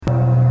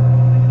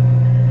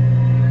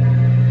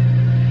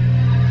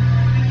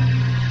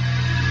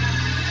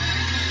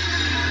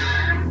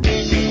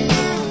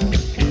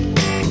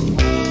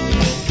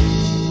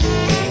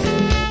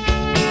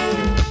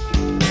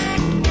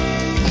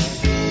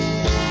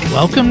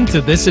Welcome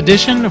to this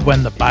edition of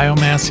When the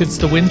Biomass Hits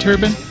the Wind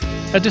Turbine,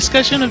 a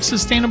discussion of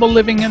sustainable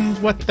living and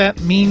what that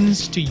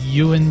means to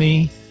you and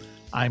me.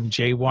 I'm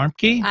Jay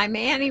Warmke. I'm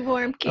Annie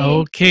Warmke.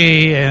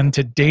 Okay, and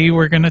today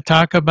we're going to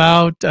talk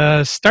about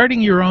starting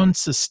your own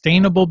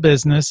sustainable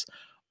business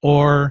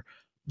or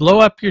blow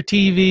up your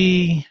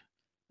TV.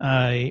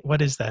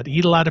 What is that?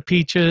 Eat a lot of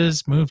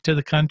peaches, move to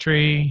the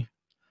country.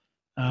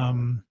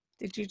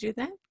 Did you do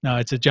that? No,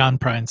 it's a John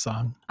Prine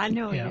song. I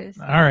know it is.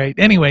 All right.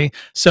 Anyway,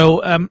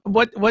 so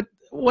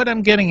what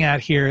I'm getting at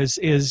here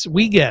is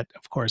we get,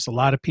 of course, a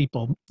lot of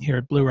people here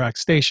at Blue Rock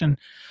Station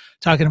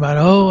talking about,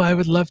 oh, I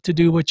would love to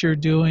do what you're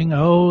doing.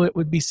 Oh, it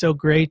would be so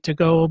great to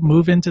go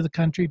move into the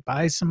country,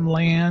 buy some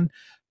land,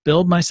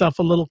 build myself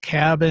a little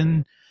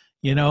cabin,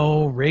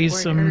 raise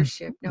some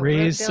Earthship.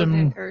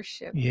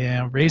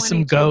 Yeah, raise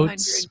some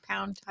goats.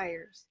 2,200-pound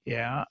tires.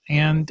 Yeah,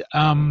 and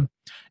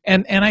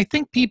I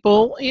think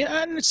people,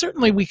 and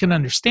certainly we can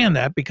understand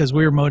that because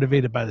we're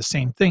motivated by the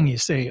same thing. You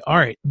say, all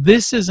right,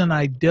 this is an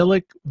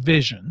idyllic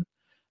vision.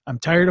 I'm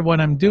tired of what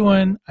I'm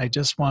doing. I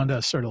just want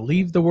to sort of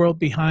leave the world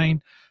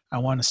behind. I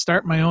want to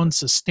start my own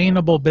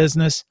sustainable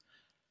business,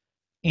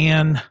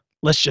 and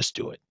let's just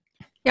do it.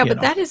 Yeah,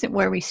 but that isn't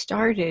where we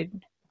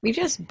started. We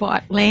just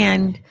bought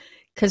land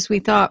because we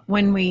thought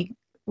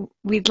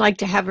we'd like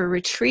to have a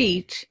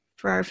retreat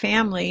for our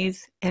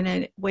families and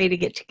a way to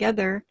get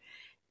together.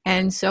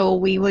 And so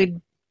we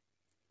would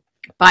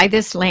buy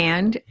this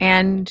land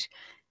and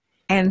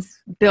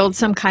build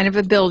some kind of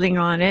a building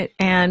on it.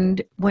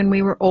 And when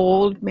we were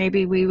old,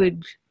 maybe we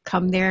would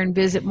come there and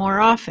visit more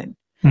often.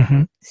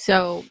 Mm-hmm.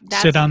 So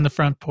sit on the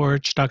front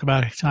porch, talk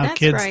about how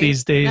kids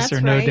these days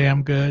are no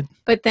damn good.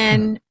 But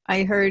then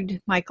I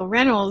heard Michael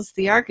Reynolds,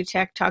 the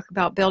architect, talk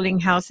about building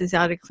houses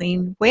out of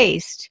clean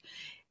waste.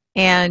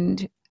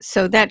 And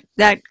so that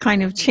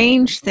kind of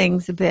changed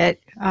things a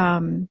bit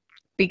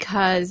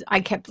because I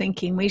kept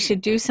thinking we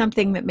should do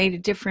something that made a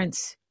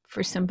difference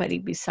for somebody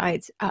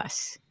besides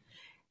us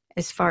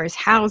as far as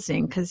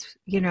housing, because,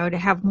 to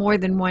have more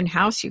than one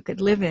house you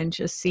could live in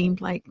just seemed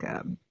like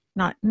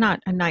not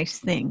a nice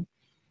thing.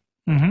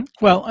 Mm-hmm.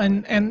 Well,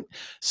 and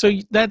so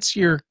that's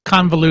you're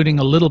convoluting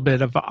a little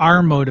bit of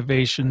our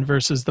motivation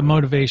versus the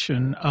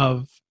motivation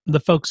of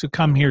the folks who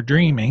come here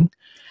dreaming.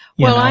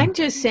 I'm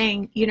just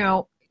saying,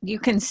 you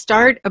can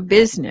start a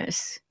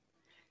business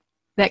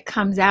that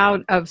comes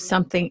out of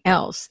something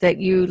else, that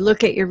you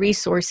look at your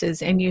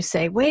resources and you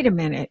say, wait a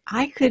minute,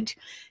 I could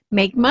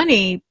make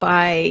money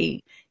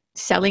by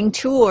selling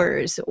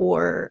tours,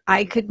 or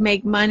I could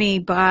make money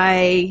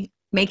by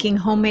making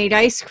homemade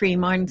ice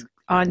cream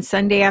on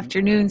Sunday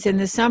afternoons in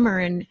the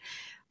summer,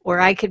 or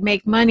I could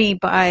make money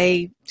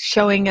by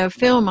showing a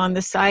film on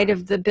the side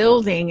of the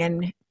building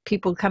and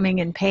people coming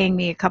and paying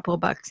me a couple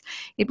of bucks.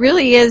 It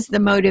really is the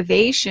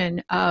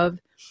motivation of,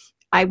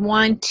 I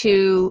want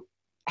to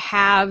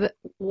have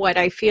what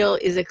I feel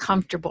is a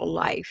comfortable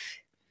life.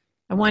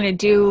 I want to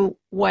do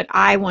what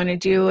I want to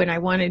do, and I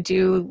want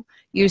to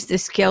use the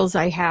skills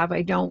I have.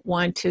 I don't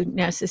want to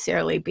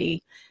necessarily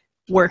be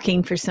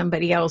working for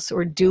somebody else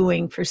or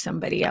doing for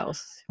somebody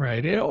else.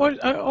 Right. It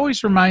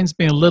always reminds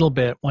me a little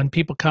bit when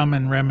people come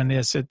and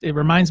reminisce. It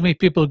reminds me of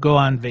people who go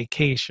on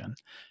vacation,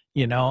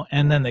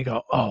 and then they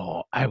go,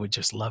 oh, I would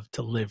just love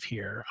to live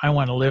here. I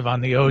want to live on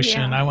the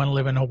ocean. Yeah. I want to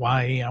live in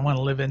Hawaii. I want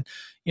to live in,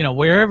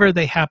 wherever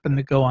they happen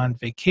to go on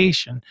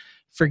vacation,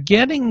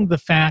 forgetting the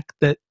fact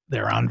that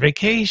they're on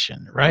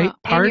vacation, right?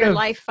 And your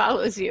life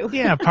follows you.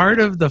 Yeah. Part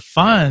of the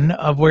fun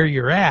of where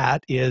you're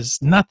at is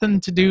nothing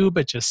to do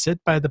but just sit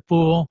by the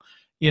pool,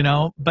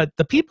 but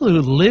the people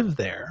who live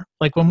there,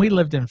 like when we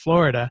lived in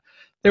Florida,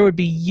 there would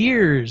be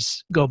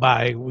years go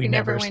by. We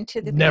never went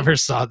to the never beach.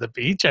 saw the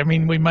beach. I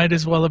mean, we might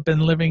as well have been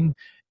living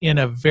in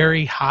a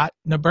very hot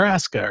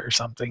Nebraska or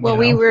something. Well,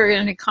 we were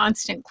in a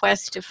constant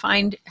quest to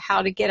find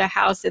how to get a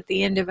house at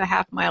the end of a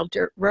half-mile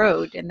dirt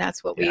road, and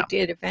that's what we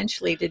did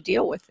eventually to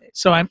deal with it.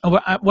 So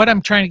what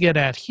I'm trying to get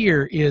at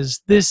here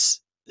is this,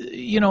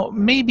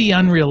 maybe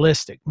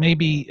unrealistic,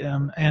 maybe,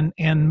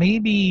 and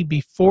maybe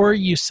before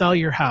you sell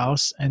your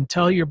house and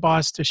tell your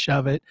boss to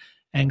shove it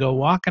and go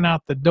walking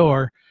out the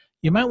door,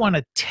 you might want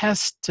to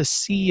test to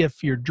see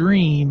if your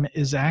dream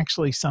is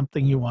actually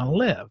something you want to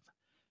live.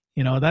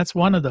 That's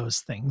one of those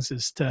things,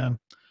 is to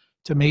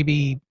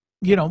maybe,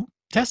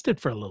 test it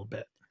for a little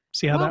bit,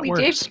 see how that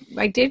works.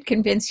 I did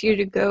convince you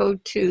to go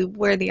to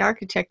where the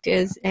architect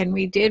is, and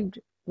we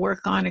did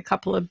work on a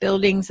couple of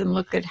buildings and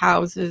look at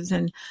houses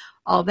and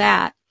all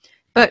that.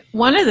 But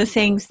one of the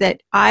things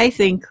that I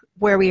think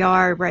where we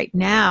are right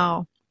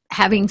now,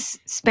 having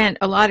spent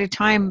a lot of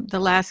time the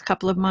last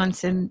couple of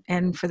months and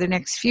for the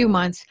next few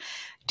months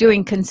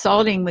doing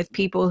consulting with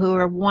people who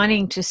are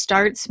wanting to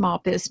start small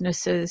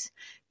businesses,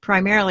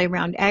 primarily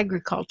around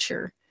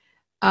agriculture,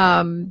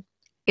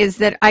 is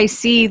that I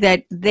see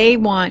that they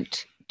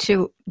want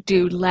to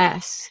do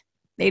less.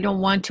 They don't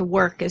want to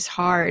work as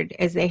hard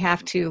as they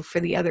have to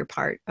for the other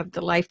part of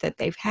the life that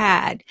they've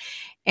had.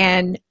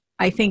 And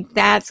I think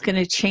that's going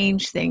to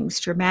change things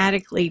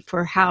dramatically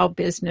for how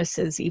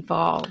businesses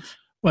evolve.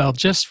 Well,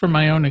 just from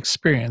my own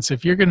experience,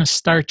 if you're going to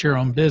start your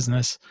own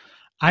business,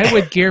 I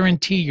would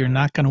guarantee you're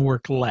not going to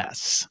work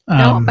less.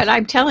 No, but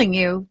I'm telling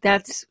you,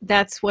 that's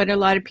what a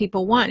lot of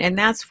people want, and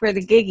that's where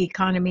the gig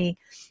economy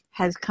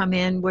has come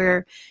in,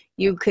 where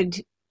you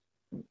could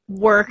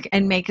work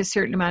and make a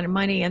certain amount of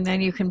money, and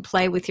then you can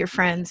play with your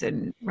friends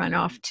and run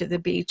off to the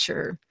beach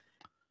or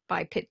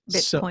buy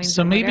bitcoins.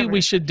 So maybe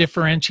we should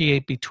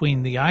differentiate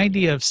between the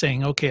idea of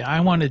saying, okay, I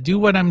want to do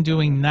what I'm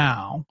doing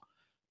now,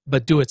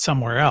 but do it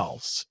somewhere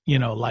else.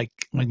 Like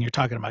when you're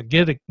talking about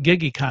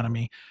gig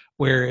economy,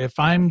 where if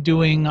I'm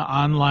doing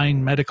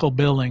online medical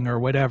billing or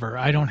whatever,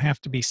 I don't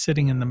have to be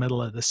sitting in the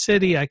middle of the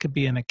city. I could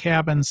be in a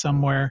cabin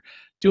somewhere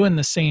doing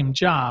the same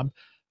job.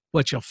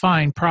 What you'll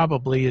find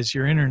probably is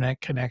your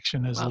internet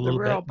connection is a little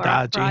bit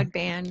dodgy.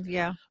 Broadband,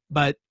 yeah.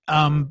 But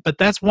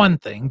that's one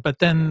thing. But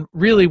then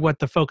really what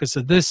the focus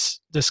of this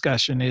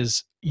discussion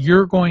is,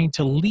 you're going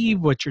to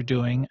leave what you're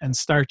doing and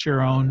start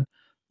your own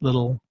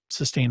little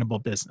sustainable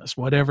business,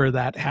 whatever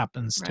that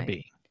happens to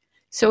be.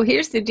 So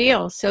here's the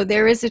deal. So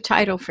there is a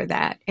title for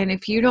that. And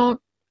if you don't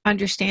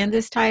understand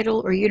this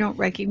title, or you don't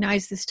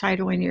recognize this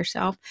title in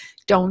yourself,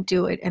 don't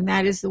do it. And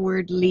that is the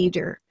word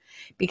leader,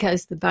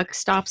 because the buck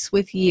stops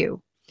with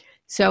you.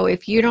 So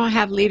if you don't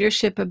have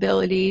leadership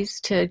abilities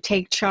to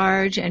take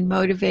charge and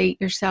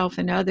motivate yourself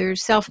and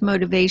others,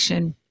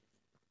 self-motivation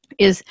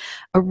is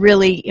a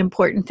really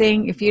important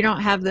thing. If you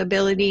don't have the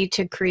ability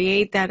to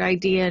create that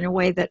idea in a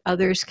way that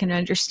others can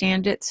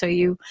understand it, so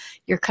your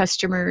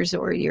customers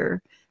or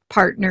your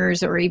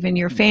partners or even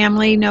your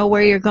family know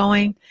where you're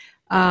going,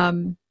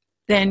 then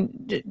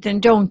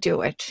don't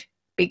do it,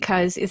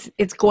 because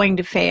it's going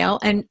to fail.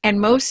 And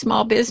most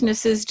small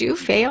businesses do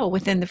fail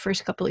within the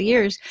first couple of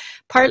years,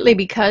 partly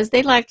because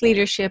they lack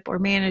leadership or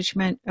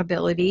management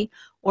ability,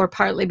 or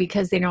partly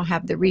because they don't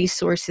have the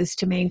resources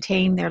to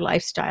maintain their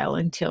lifestyle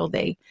until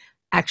they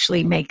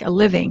actually make a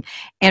living.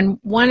 And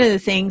one of the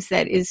things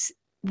that is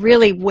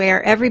really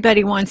where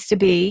everybody wants to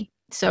be,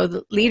 so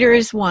the leader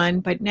is one,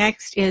 but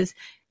next is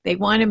they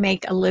want to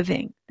make a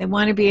living. They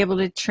want to be able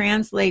to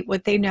translate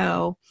what they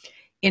know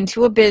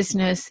into a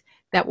business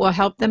that will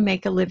help them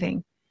make a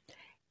living.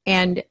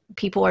 And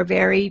people are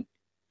very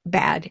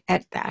bad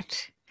at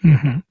that.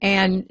 Mm-hmm.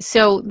 And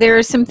so there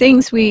are some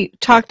things we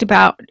talked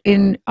about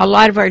in a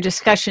lot of our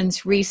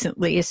discussions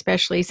recently,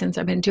 especially since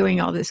I've been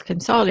doing all this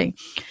consulting.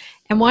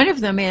 And one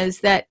of them is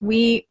that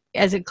we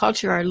as a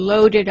culture are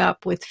loaded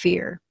up with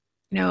fear.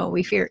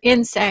 We fear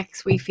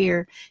insects, we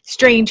fear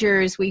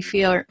strangers, we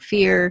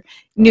fear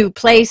new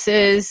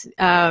places.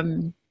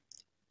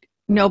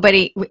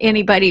 Anybody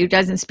who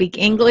doesn't speak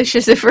English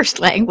as a first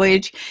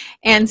language.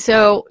 And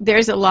so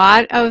there's a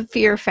lot of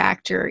fear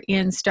factor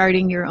in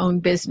starting your own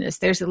business.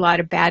 There's a lot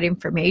of bad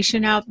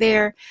information out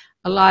there.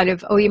 A lot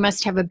of, you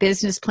must have a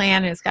business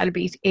plan, and it's got to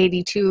be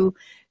 82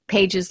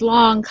 pages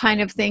long kind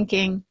of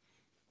thinking.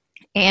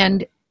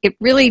 And it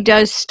really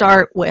does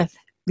start with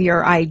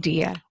your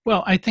idea.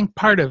 Well, I think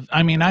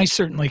I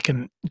certainly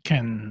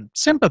can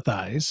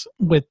sympathize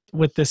with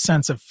this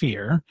sense of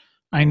fear.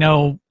 I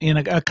know in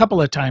a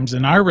couple of times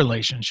in our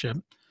relationship,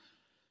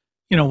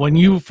 when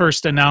you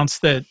first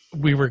announced that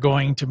we were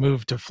going to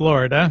move to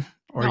Florida,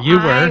 or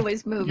I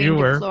was moving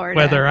to Florida,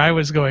 whether I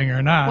was going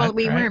or not. Well,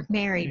 we weren't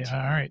married.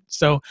 Yeah, all right.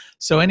 So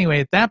anyway,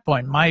 at that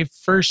point, my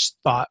first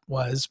thought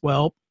was,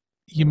 well,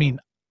 you mean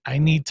I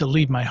need to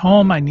leave my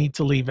home? I need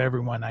to leave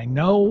everyone I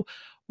know?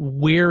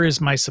 Where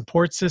is my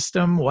support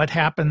system? What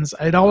happens?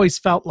 I'd always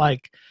felt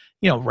like,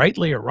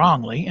 rightly or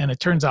wrongly, and it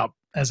turns out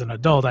as an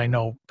adult, I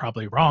know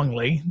probably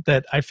wrongly,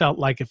 that I felt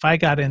like if I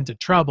got into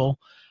trouble,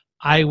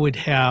 I would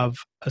have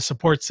a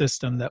support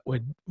system that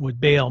would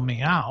bail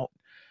me out.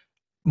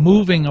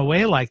 Moving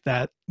away like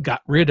that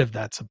got rid of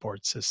that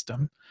support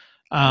system.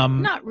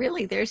 Not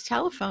really. There's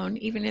telephone,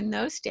 even in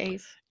those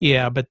days.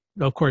 Yeah, but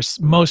of course,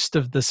 most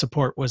of the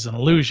support was an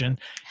illusion.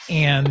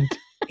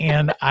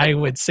 And I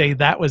would say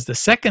that was the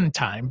second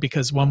time,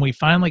 because when we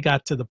finally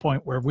got to the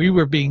point where we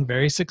were being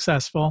very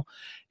successful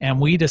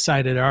and we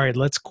decided, all right,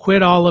 let's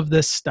quit all of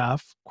this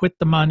stuff, quit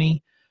the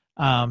money,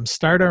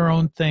 start our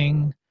own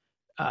thing.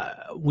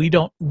 We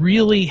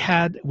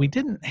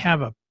didn't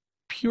have a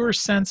pure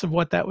sense of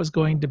what that was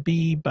going to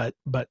be, but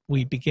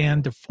we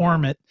began to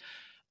form it.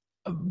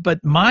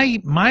 But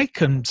my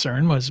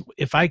concern was,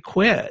 if I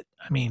quit,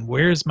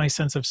 where's my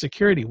sense of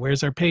security?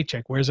 Where's our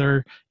paycheck? Where's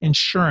our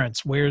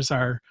insurance? Where's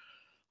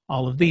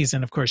all of these?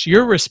 And of course,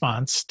 your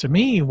response to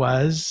me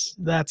was,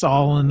 that's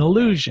all an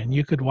illusion.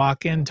 You could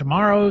walk in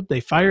tomorrow, they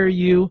fire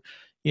you,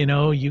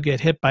 you get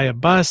hit by a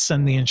bus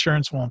and the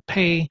insurance won't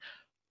pay.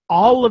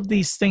 All of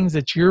these things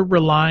that you're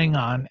relying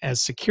on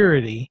as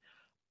security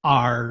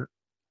are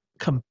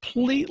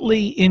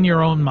completely in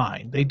your own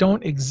mind. They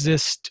don't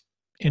exist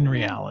in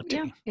reality.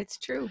 Yeah, it's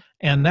true.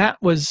 And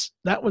that was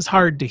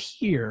hard to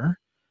hear.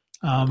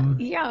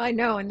 Yeah, I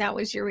know. And that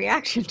was your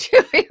reaction too.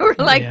 You were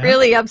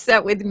really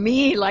upset with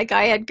me, like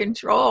I had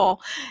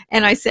control.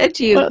 And I said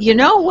to you, you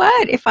know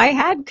what? If I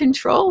had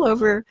control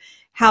over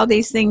how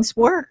these things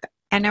work,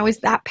 and I was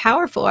that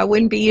powerful. I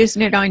wouldn't be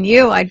using it on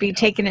you. I'd be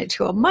taking it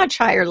to a much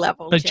higher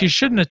level. But Jim. you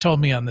shouldn't have told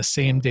me on the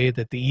same day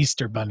that the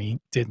Easter Bunny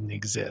didn't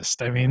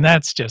exist. I mean,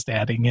 that's just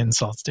adding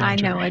insults to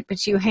injury. I know it,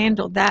 but you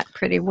handled that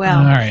pretty All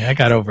well. right, I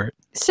got over it.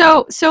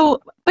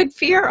 But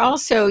fear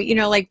also,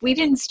 like we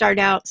didn't start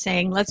out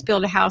saying, let's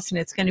build a house and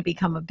it's going to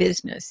become a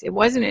business. It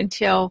wasn't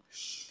until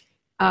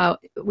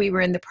we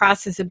were in the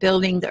process of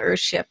building the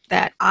Earthship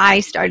that I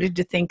started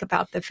to think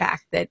about the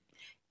fact that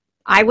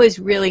I was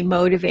really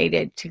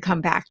motivated to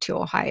come back to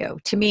Ohio.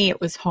 To me, it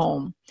was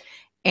home.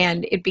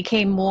 And it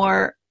became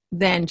more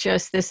than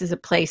just this is a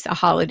place, a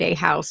holiday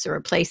house or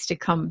a place to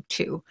come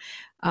to.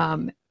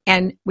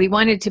 And we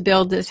wanted to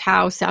build this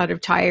house out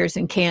of tires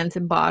and cans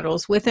and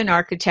bottles with an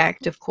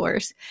architect, of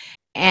course.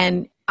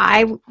 And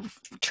I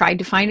tried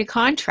to find a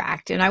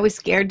contract and I was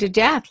scared to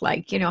death.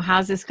 Like,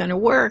 how's this going to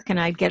work? And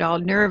I'd get all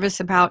nervous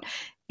about,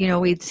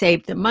 we'd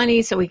save the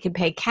money so we could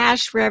pay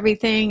cash for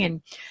everything.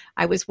 And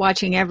I was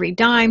watching every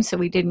dime so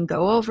we didn't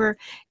go over.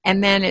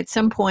 And then at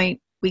some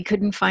point, we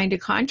couldn't find a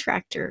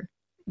contractor.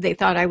 They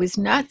thought I was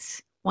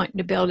nuts wanting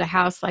to build a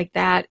house like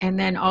that. And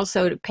then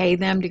also to pay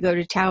them to go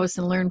to Taos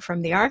and learn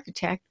from the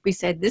architect. We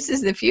said, this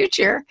is the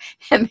future.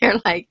 And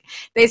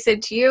they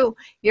said to you,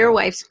 your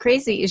wife's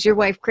crazy. Is your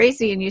wife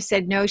crazy? And you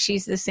said, no,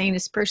 she's the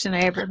sanest person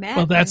I ever met.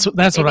 Well, that's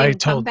what I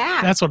told.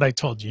 That's what I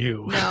told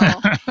you.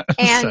 No.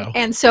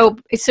 And so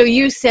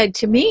you said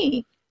to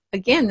me,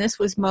 again, this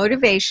was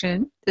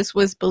motivation. This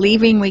was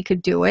believing we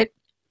could do it.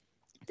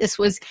 This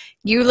was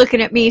you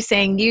looking at me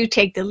saying, you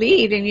take the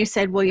lead. And you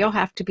said, well, you'll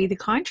have to be the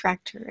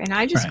contractor. And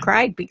I just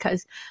cried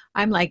because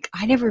I'm like,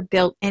 I never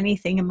built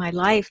anything in my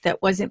life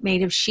that wasn't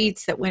made of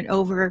sheets that went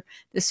over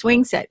the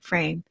swing set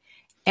frame.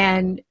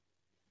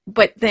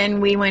 But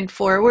then we went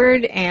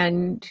forward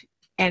and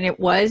there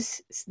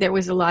was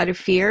a lot of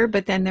fear,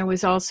 but then there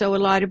was also a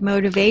lot of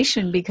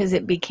motivation because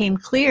it became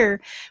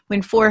clear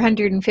when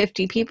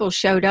 450 people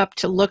showed up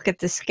to look at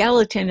the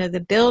skeleton of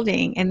the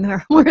building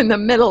and we're in the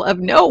middle of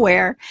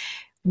nowhere.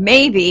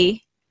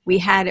 Maybe we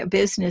had a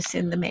business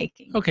in the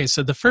making. Okay,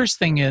 so the first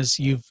thing is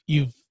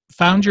you've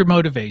found your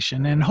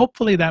motivation, and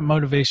hopefully that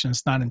motivation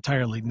is not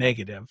entirely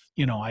negative.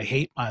 I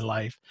hate my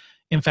life.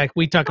 In fact,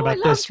 we talk about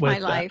this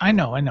with I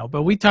know,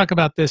 but we talk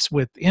about this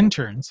with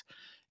interns.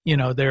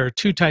 There are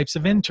two types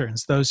of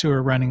interns: those who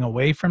are running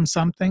away from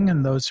something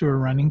and those who are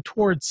running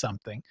towards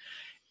something.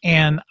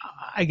 And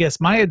I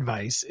guess my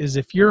advice is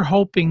if you're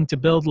hoping to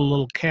build a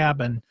little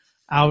cabin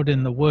out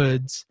in the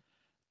woods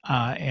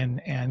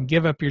and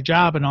give up your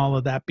job and all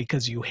of that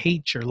because you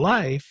hate your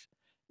life,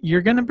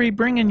 you're going to be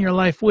bringing your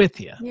life with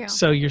you. Yeah.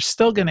 So you're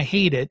still going to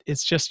hate it.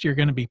 It's just you're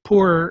going to be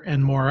poorer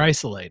and more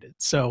isolated.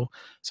 So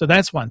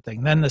that's one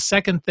thing. Then the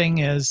second thing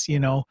is,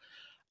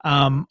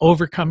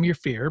 overcome your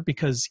fear,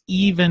 because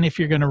even if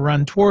you're going to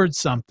run towards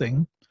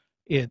something,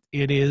 it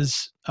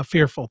is a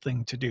fearful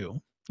thing to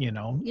do.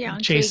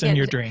 Chasing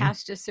your dream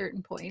past a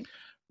certain point.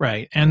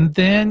 Right. And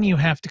then you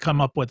have to come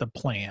up with a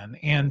plan.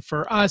 And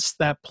for us,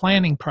 that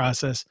planning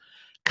process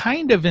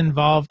kind of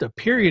involved a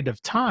period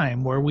of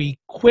time where we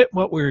quit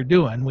what we were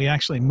doing. We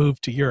actually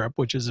moved to Europe,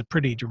 which is a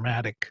pretty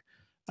dramatic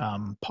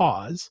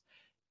pause.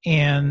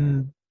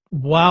 And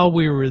while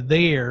we were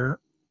there,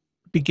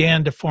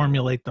 began to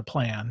formulate the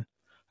plan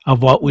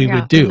of what we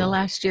would do. In the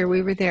last year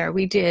we were there,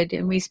 we did.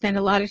 And we spent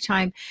a lot of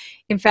time.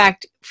 In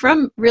fact,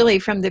 from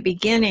the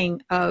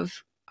beginning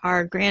of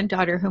our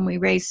granddaughter, whom we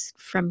raised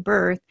from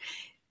birth,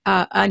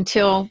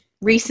 until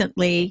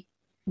recently,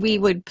 we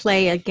would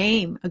play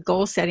a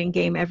goal-setting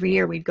game every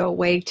year. We'd go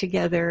away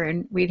together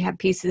and we'd have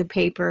pieces of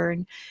paper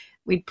and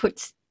we'd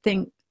put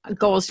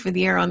goals for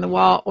the year on the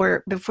wall,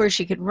 or before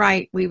she could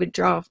write, we would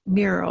draw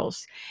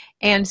murals.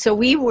 And so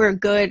we were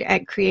good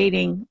at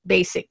creating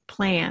basic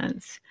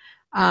plans.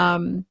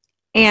 And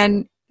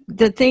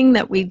the thing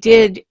that we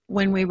did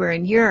when we were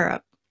in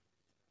Europe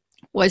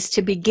was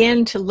to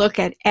begin to look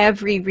at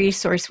every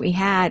resource we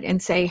had and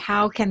say,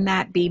 how can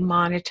that be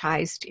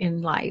monetized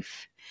in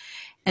life?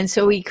 And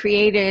so we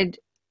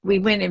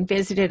went and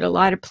visited a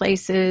lot of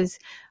places,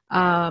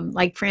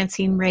 like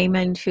Francine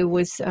Raymond, who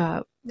was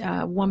a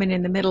woman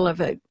in the middle of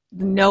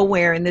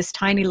nowhere in this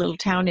tiny little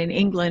town in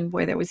England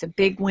where there was a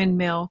big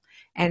windmill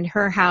and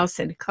her house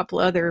and a couple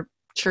other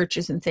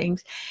churches and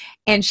things.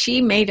 And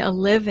she made a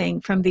living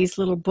from these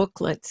little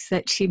booklets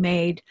that she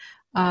made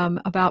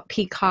about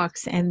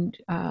peacocks and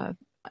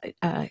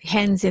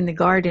hens in the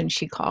garden,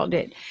 she called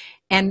it.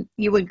 And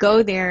you would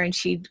go there and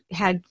she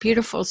had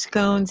beautiful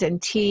scones and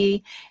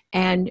tea,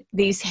 and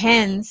these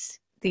hens,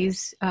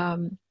 these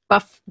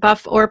Buff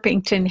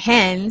Orpington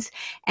hens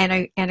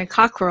and a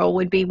cockerel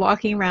would be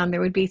walking around.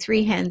 There would be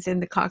 3 hens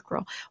and the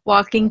cockerel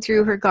walking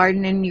through her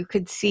garden, and you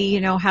could see,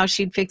 how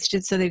she'd fixed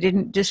it so they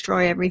didn't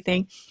destroy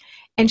everything.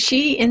 And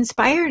she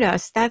inspired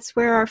us. That's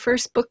where our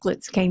first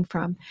booklets came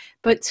from.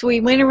 But so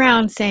we went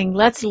around saying,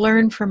 let's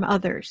learn from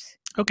others.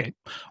 Okay.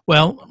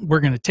 Well, we're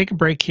going to take a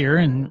break here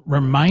and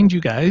remind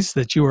you guys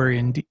that you are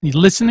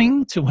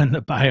listening to When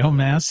the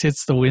Biomass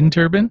Hits the Wind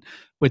Turbine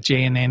with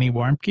Jay and Annie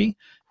Warmke.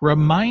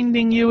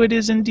 reminding you it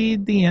is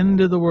indeed the end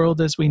of the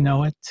world as we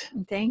know it.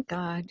 Thank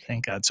God.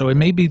 Thank God. So it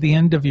may be the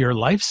end of your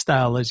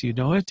lifestyle as you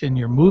know it, and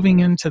you're moving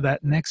into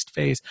that next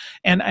phase.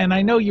 And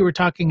I know you were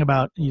talking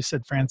about, you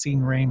said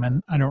Francine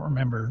Raymond. I don't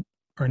remember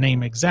her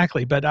name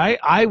exactly, but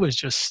I was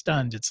just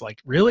stunned. It's like,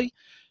 really?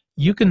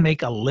 You can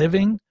make a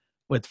living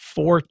with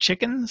 4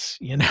 chickens?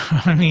 You know,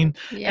 I mean,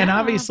 Yeah. and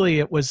obviously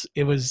it was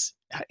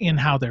in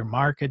how they're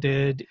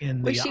marketed,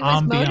 in Well, the she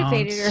was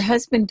motivated. Her ambiance.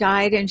 husband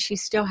died and she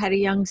still had a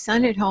young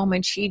son at home,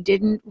 and she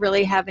didn't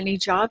really have any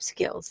job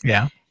skills.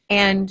 Yeah.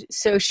 And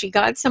so she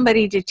got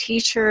somebody to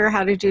teach her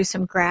how to do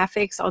some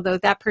graphics, although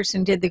that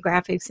person did the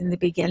graphics in the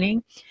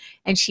beginning.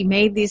 And she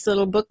made these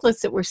little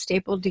booklets that were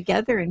stapled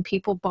together, and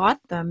people bought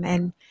them.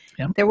 And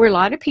there were a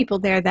lot of people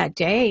there that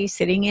day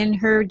sitting in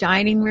her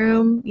dining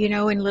room, you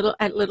know,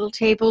 at little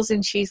tables,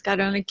 and she's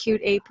got on a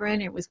cute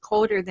apron. It was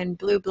colder than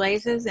blue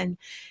blazes, and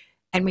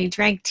we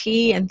drank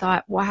tea and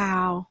thought,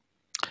 wow,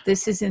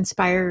 this is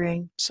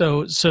inspiring.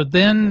 So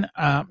then,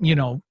 you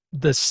know,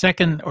 the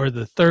second or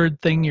the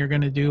third thing you're going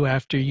to do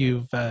after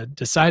you've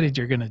decided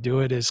you're going to do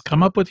it is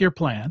come up with your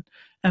plan.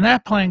 And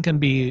that plan can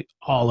be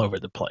all over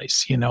the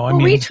place. You know, I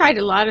mean, we tried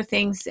a lot of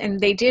things, and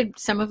they did,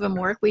 some of them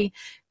work. We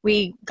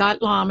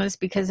got llamas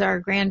because our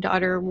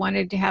granddaughter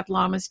wanted to have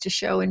llamas to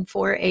show in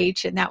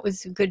 4-H, and that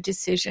was a good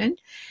decision.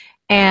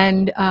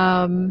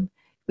 And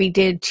we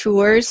did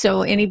tours.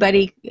 So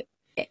anybody,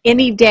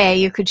 any day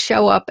you could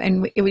show up,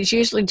 and it was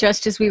usually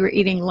just as we were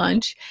eating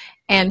lunch.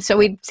 And so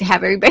we'd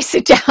have everybody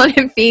sit down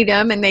and feed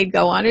them, and they'd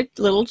go on a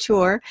little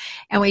tour.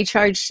 And we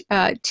charged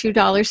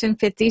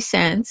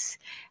 $2.50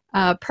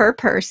 per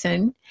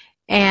person.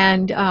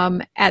 And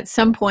at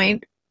some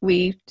point,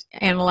 we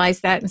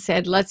analyzed that and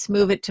said, let's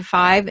move it to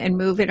 5 and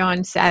move it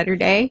on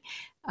Saturday,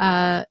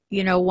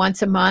 you know,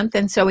 once a month.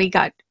 And so we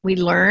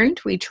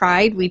learned, we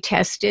tried, we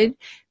tested,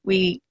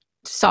 we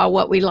saw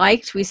what we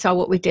liked, we saw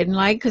what we didn't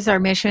like, because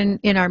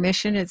in our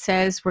mission, it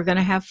says we're going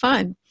to have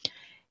fun.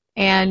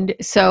 And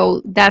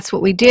so that's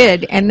what we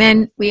did. And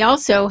then we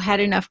also had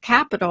enough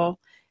capital.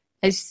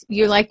 As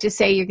you like to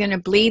say, you're going to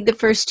bleed the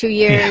first 2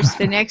 years. Yeah.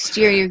 The next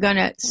year, you're going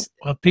to...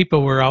 Well,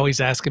 people were always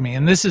asking me,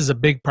 and this is a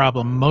big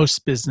problem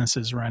most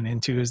businesses run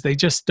into, is they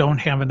just don't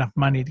have enough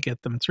money to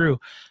get them through.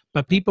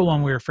 But people,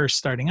 when we were first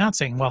starting out,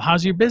 saying, well,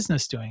 how's your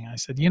business doing? I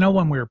said, you know,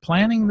 when we were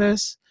planning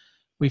this,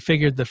 we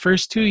figured the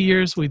first 2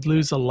 years we'd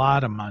lose a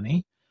lot of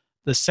money.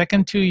 The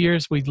second 2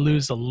 years, we'd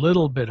lose a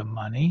little bit of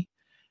money.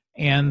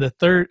 And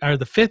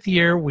the fifth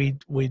year,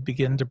 we'd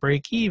begin to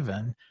break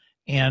even.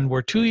 And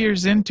we're 2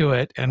 years into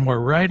it, and we're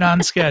right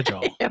on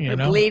schedule. Yeah, we're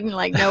bleeding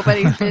like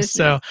nobody's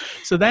business.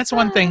 So that's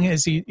one thing,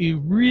 is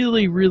you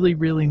really, really,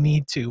 really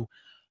need to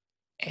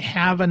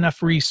have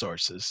enough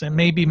resources. It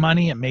may be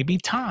money, it may be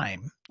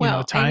time.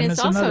 Time is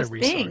another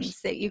resource.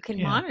 Things that you can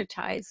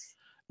monetize.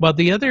 Well,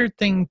 the other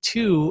thing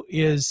too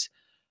is,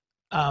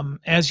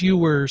 as you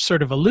were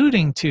sort of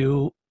alluding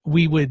to,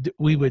 we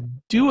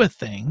would do a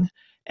thing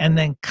and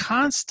then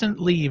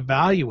constantly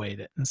evaluate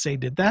it and say,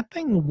 did that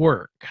thing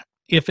work?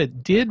 If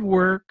it did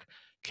work,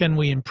 can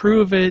we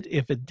improve it?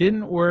 If it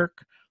didn't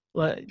work,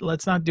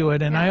 let's not do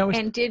it.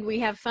 And did we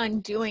have fun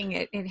doing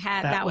it?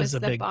 That was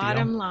the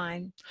bottom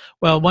line.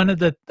 Well,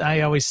 I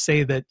always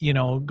say that, you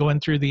know, going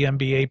through the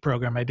MBA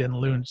program, I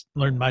didn't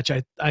learn much.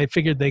 I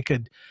figured they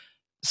could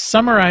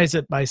summarize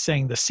it by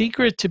saying the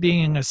secret to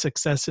being a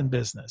success in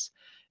business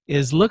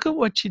is look at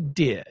what you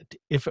did.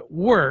 If it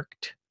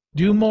worked,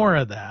 do more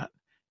of that.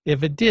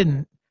 If it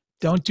didn't,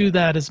 don't do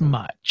that as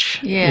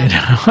much. Yeah.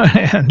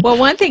 You know? Well,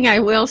 one thing I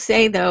will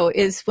say, though,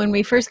 is when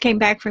we first came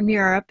back from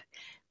Europe,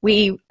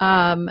 we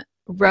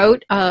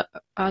wrote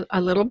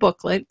a little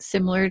booklet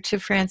similar to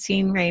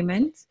Francine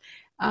Raymond's.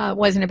 It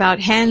wasn't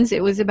about hens.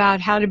 It was about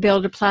how to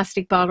build a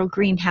plastic bottle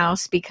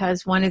greenhouse,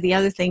 because one of the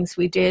other things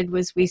we did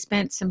was we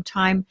spent some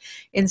time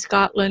in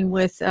Scotland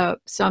with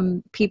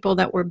some people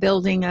that were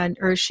building an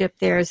earthship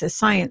there as a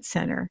science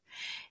center.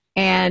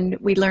 And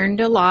we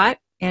learned a lot.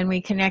 And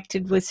we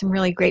connected with some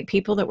really great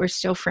people that we're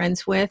still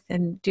friends with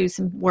and do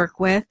some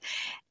work with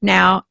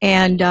now.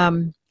 And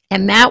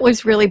that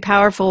was really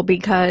powerful,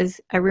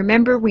 because I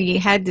remember we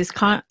had this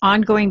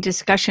ongoing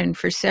discussion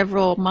for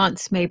several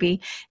months maybe.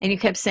 And you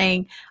kept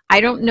saying,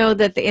 I don't know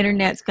that the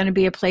internet's going to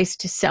be a place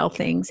to sell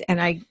things. And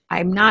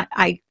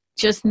I'm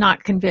just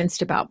not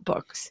convinced about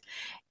books.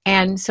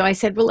 And so I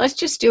said, well, let's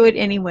just do it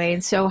anyway.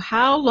 And so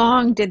how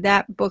long did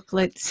that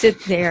booklet sit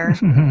there?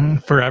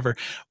 Forever.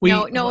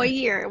 No, a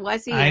year. It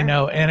was a year. I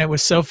know. And it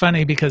was so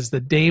funny, because the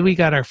day we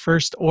got our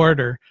first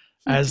order,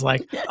 I was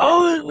like,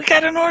 oh, we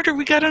got an order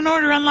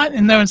online.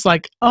 And then it's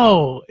like,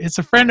 oh, it's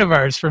a friend of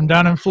ours from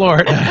down in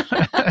Florida.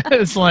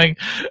 It's like,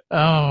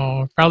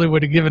 oh, probably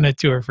would have given it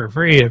to her for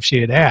free if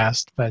she had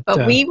asked. But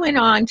we went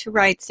on to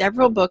write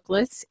several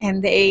booklets,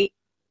 and they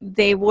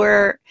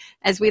were,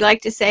 as we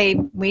like to say,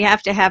 we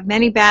have to have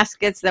many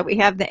baskets that we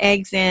have the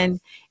eggs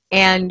in,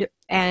 and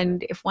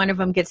if one of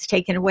them gets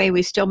taken away,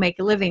 we still make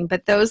a living.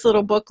 But those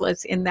little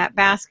booklets in that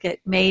basket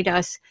made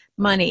us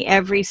money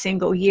every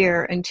single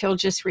year, until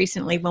just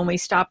recently when we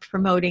stopped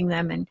promoting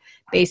them and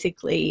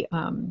basically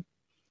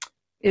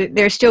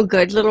they're still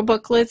good little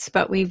booklets,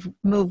 but we've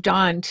moved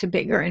on to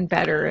bigger and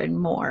better and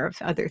more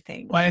of other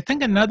things. Well, I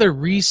think another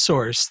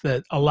resource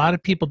that a lot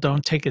of people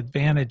don't take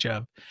advantage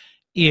of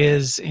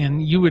is,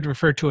 and you would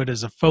refer to it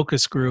as a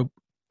focus group,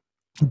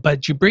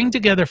 but you bring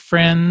together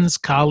friends,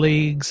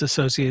 colleagues,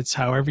 associates,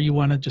 however you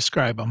want to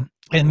describe them,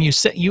 and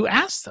you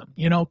ask them,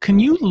 can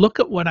you look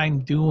at what I'm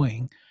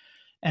doing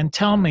and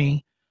tell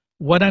me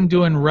what I'm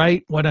doing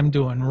right, what I'm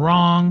doing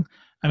wrong?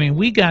 I mean,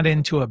 we got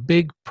into a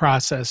big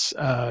process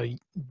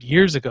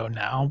years ago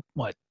now,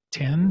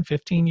 10,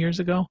 15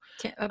 years ago?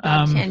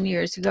 About 10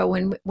 years ago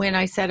when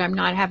I said I'm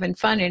not having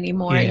fun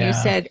anymore, and you Yeah.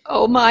 said,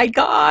 oh my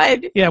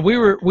God. Yeah, we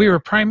were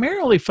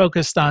primarily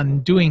focused on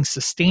doing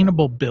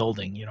sustainable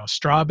building,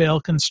 straw bale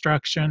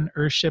construction,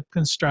 earthship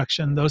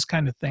construction, those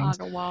kind of things.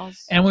 Auto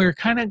walls. And we were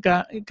kind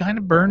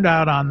of burned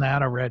out on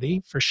that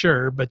already, for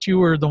sure. But you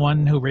were the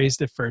one who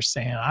raised it first,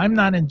 saying, I'm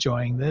not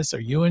enjoying this. Are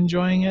you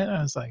enjoying it?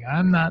 I was like,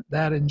 I'm not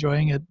that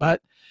enjoying it,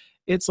 but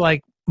it's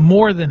like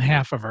more than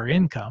half of our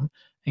income.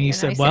 And you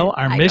said, well,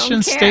 our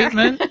mission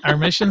statement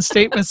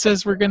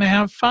says we're going to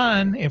have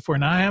fun. If we're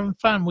not having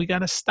fun, we got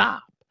to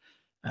stop.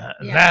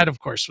 That, of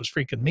course, was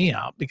freaking me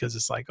out, because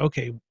it's like,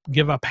 okay,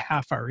 give up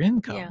half our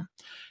income. Yeah.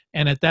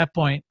 And at that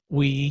point,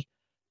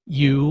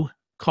 you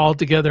called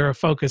together a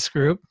focus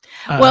group.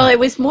 Well, it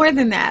was more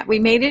than that. We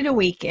made it a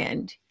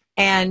weekend.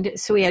 And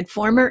so we had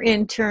former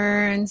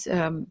interns,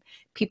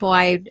 people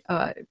I had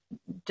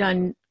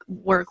done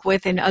work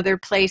with in other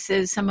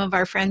places. Some of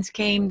our friends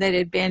came that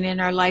had been in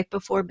our life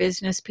before,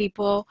 business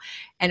people,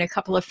 and a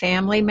couple of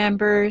family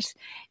members.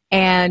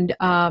 And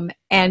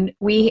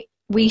we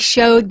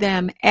showed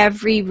them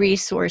every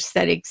resource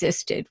that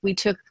existed. We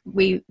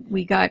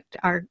got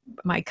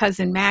my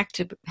cousin Mac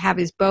to have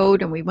his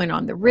boat, and we went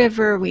on the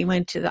river. We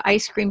went to the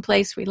ice cream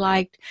place we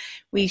liked.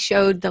 We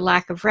showed the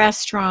lack of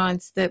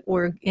restaurants that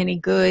were any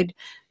good.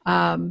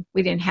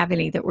 We didn't have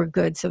any that were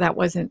good, so that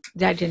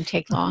didn't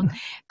take long.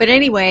 But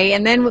anyway,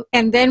 and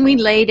then we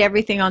laid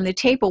everything on the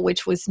table,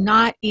 which was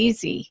not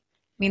easy.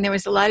 I mean, there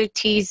was a lot of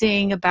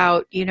teasing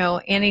about,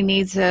 Annie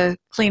needs a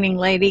cleaning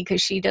lady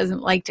because she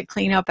doesn't like to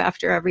clean up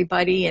after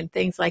everybody and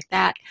things like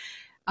that.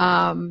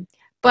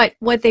 But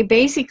what they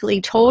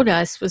basically told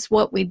us was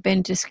what we'd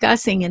been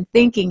discussing and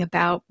thinking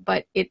about,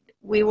 but you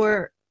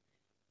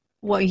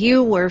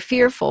were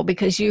fearful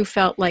because you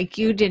felt like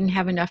you didn't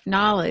have enough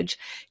knowledge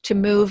to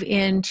move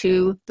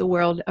into the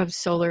world of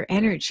solar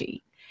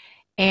energy.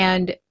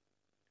 And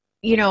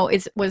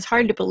it was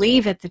hard to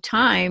believe at the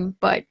time,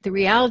 but the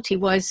reality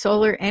was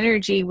solar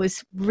energy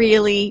was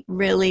really,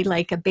 really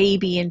like a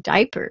baby in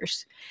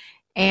diapers.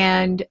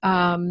 And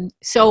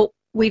so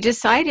we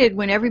decided,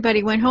 when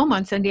everybody went home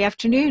on Sunday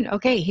afternoon,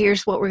 okay,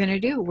 here's what we're going to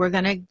do. We're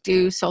going to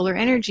do solar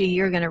energy.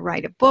 You're going to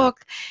write a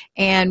book,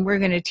 and we're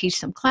going to teach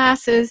some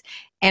classes.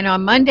 And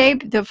on Monday,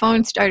 the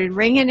phone started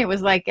ringing. It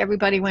was like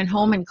everybody went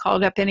home and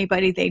called up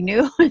anybody they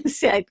knew and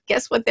said,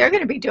 guess what they're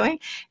going to be doing?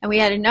 And we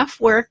had enough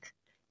work.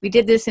 We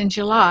did this in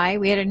July.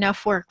 We had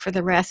enough work for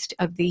the rest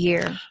of the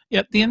year.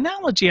 Yeah, the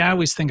analogy I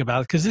always think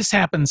about, because this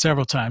happened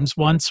several times.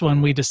 Once,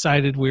 when we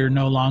decided we were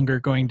no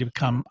longer going to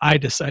become,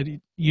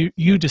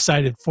 you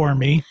decided for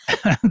me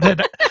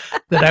that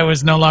I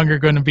was no longer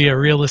going to be a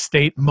real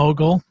estate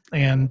mogul.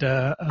 And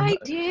I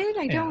did.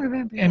 I don't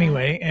remember.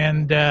 Anyway,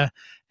 and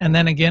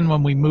then again,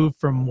 when we moved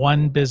from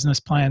one business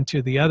plan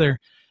to the other.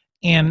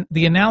 And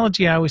the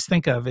analogy I always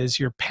think of is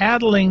you're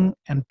paddling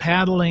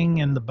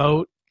in the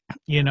boat,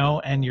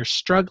 and you're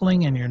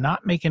struggling and you're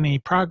not making any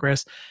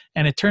progress.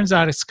 And it turns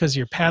out it's because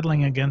you're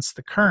paddling against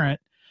the current.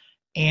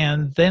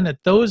 And then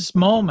at those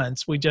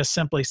moments, we just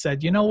simply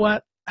said, you know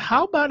what?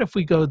 How about if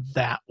we go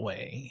that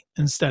way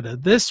instead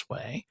of this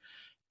way?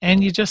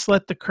 And you just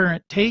let the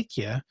current take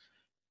you.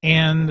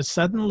 And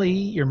suddenly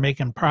you're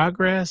making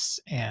progress,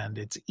 and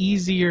it's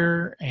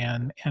easier.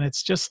 And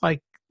it's just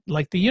like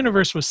the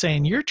universe was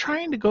saying, you're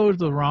trying to go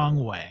the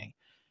wrong way.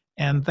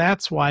 And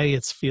that's why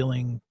it's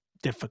feeling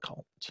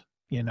difficult.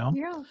 Yeah,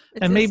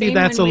 and maybe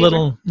that's a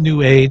little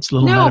new age,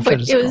 little metaphysical.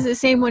 But it was the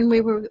same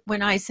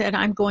when I said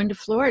I'm going to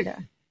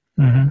Florida.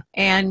 Mm-hmm.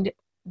 And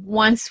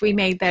once we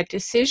made that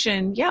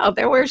decision,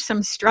 there were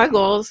some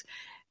struggles,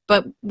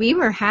 but we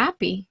were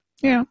happy.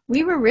 Yeah,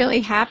 we were really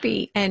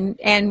happy. And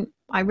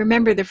I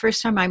remember the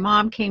first time my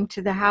mom came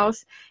to the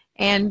house,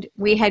 and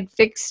we had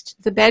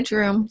fixed the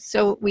bedroom.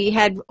 So we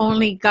had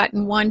only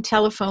gotten one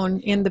telephone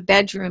in the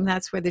bedroom.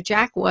 That's where the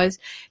jack was,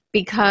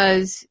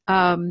 because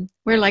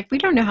we're like, we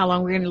don't know how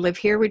long we're going to live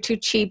here. We're too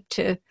cheap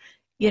to,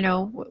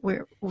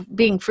 we're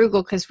being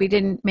frugal because we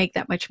didn't make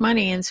that much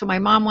money. And so my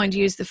mom wanted to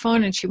use the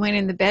phone, and she went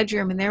in the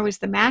bedroom, and there was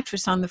the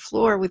mattress on the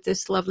floor with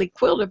this lovely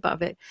quilt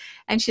above it.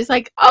 And she's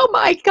like, oh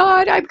my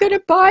God, I'm going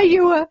to buy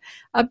you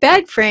a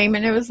bed frame.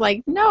 And it was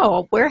like,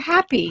 no, we're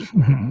happy.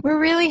 Mm-hmm. We're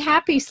really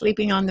happy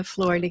sleeping on the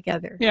floor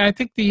together. Yeah, I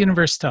think the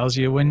universe tells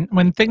you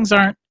when things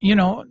aren't,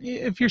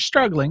 if you're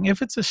struggling,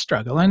 if it's a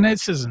struggle, and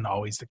this isn't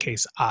always the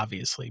case,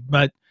 obviously,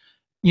 but,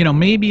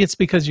 maybe it's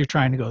because you're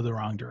trying to go the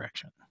wrong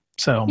direction.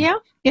 So yeah.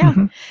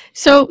 Mm-hmm.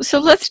 So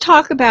let's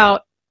talk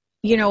about,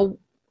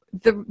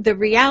 the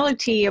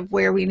reality of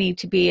where we need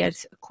to be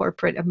as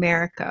corporate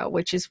America,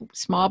 which is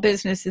small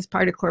business is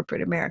part of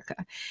corporate America,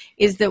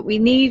 is that we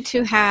need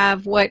to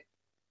have what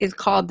is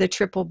called the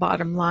triple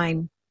bottom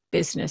line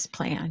business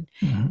plan.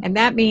 Mhm. And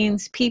that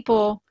means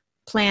people,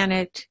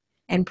 planet,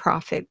 and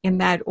profit in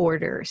that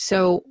order.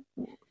 So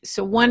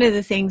one of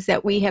the things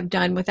that we have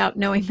done without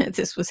knowing that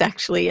this was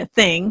actually a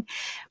thing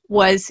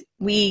was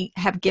we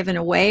have given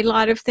away a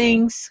lot of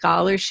things,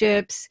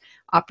 scholarships,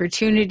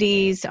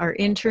 opportunities, our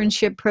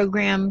internship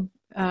program,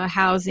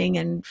 housing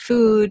and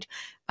food.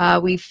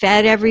 We've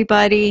fed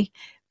everybody.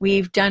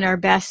 We've done our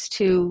best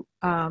to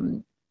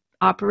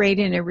operate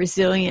in a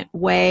resilient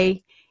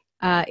way.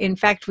 In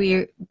fact,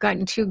 we've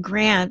gotten 2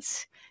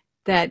 grants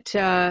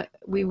that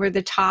we were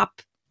the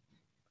top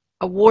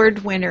award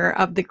winner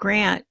of the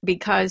grant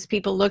because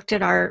people looked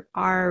at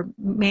our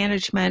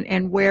management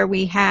and where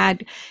we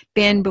had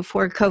been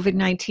before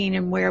COVID-19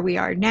 and where we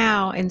are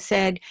now and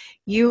said,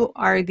 you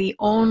are the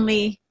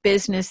only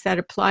business that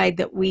applied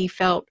that we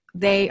felt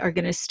they are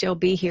going to still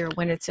be here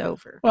when it's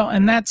over. Well,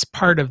 and that's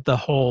part of the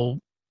whole,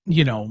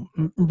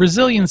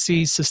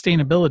 resiliency,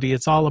 sustainability.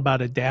 It's all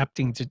about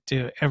adapting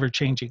to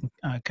ever-changing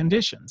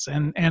conditions.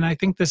 And I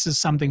think this is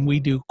something we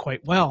do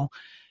quite well,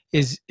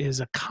 is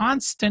a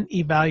constant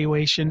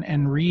evaluation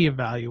and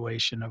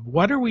reevaluation of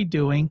what are we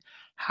doing,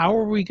 how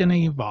are we going to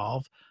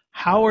evolve,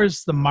 how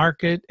is the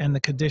market and the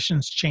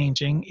conditions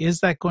changing, is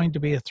that going to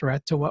be a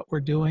threat to what we're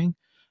doing?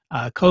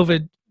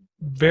 COVID,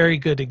 very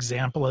good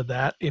example of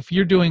that. If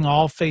you're doing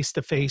all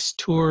face-to-face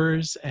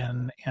tours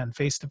and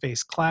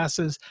face-to-face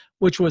classes,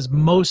 which was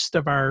most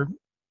of our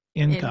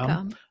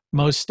income,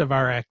 most of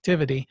our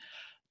activity,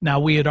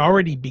 now we had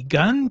already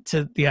begun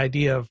to the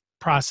idea of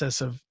process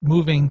of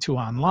moving to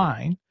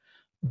online.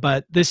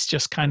 But this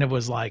just kind of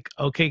was like,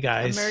 okay,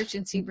 guys,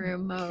 emergency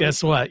room mode.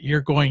 Guess what?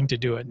 You're going to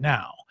do it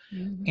now.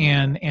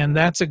 Mm-hmm. And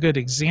that's a good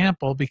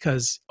example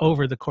because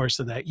over the course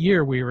of that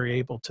year, we were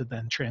able to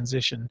then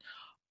transition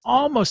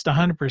almost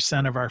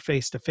 100% of our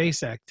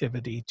face-to-face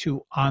activity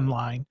to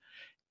online.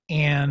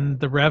 And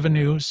the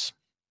revenues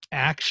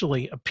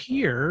actually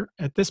appear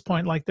at this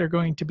point like they're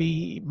going to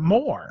be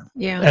more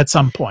at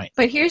some point.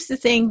 But here's the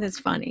thing that's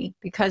funny,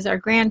 because our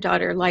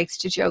granddaughter likes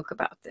to joke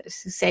about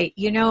this, to say,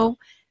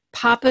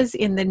 Papa's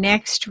in the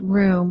next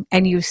room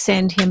and you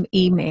send him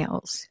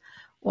emails,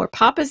 or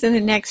Papa's in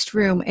the next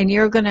room and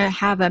you're going to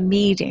have a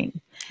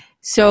meeting.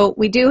 So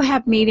we do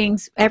have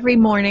meetings every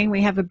morning.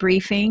 We have a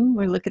briefing.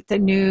 We look at the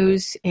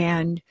news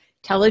and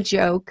tell a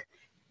joke,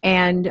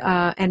 and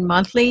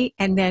monthly,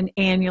 and then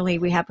annually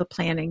we have a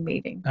planning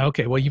meeting.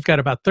 Okay, well, you've got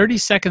about 30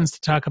 seconds to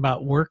talk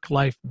about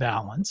work-life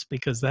balance,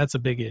 because that's a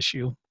big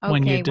issue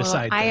when you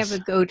decide I have a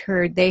goat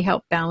herd. They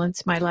help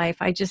balance my life.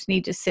 I just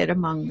need to sit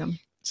among them.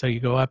 So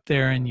you go up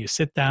there and you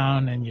sit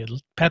down and you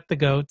pet the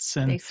goats.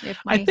 And they sniff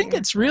my I think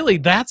hair. it's really,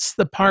 that's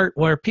the part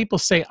where people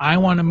say, I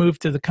want to move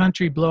to the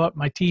country, blow up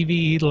my TV,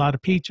 eat a lot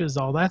of peaches,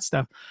 all that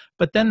stuff.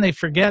 But then they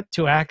forget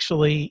to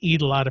actually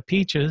eat a lot of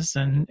peaches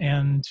and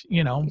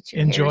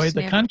enjoy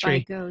the country.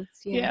 By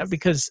goats, yes. Yeah,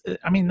 because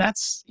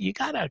you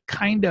got to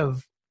kind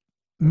of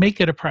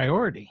make it a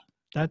priority.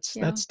 That's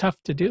tough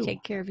to do.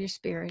 Take care of your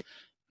spirit.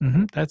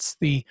 Mm-hmm. That's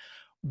the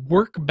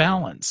work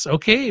balance.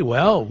 Okay,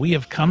 well, we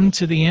have come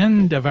to the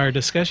end of our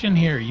discussion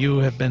here. You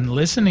have been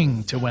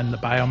listening to When the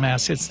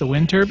Biomass Hits the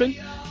Wind Turbine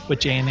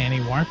with Jay and Annie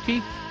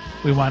Warmke.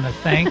 We want to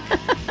thank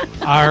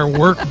our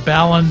work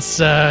balance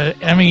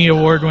Emmy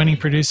Award-winning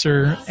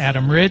producer,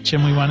 Adam Rich,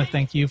 and we want to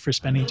thank you for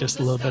spending just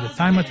a little bit of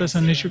time with us.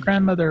 And as your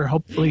grandmother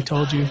hopefully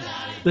told you,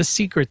 the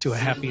secret to a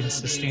happy and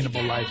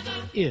sustainable life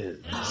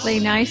is... play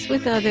nice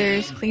with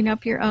others, clean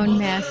up your own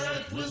mess,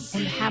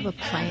 and have a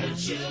plan.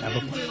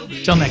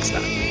 Till next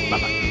time.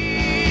 Bye-bye.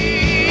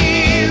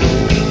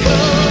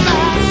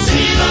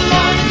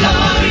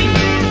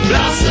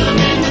 Blossom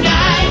in the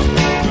night,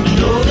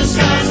 know the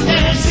stars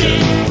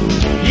dancing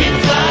in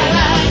the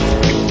twilight.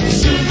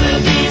 Soon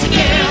we'll be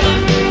together,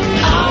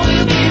 all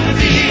will be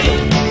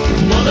revealed.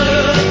 Mother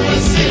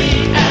will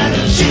sing and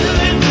the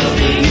children will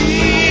be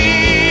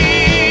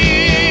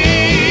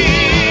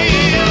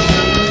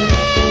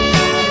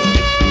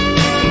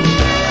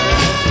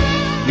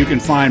healed. You can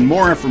find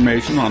more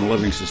information on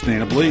living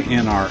sustainably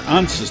in our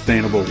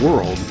unsustainable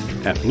world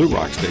at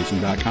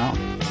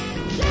BlueRockStation.com.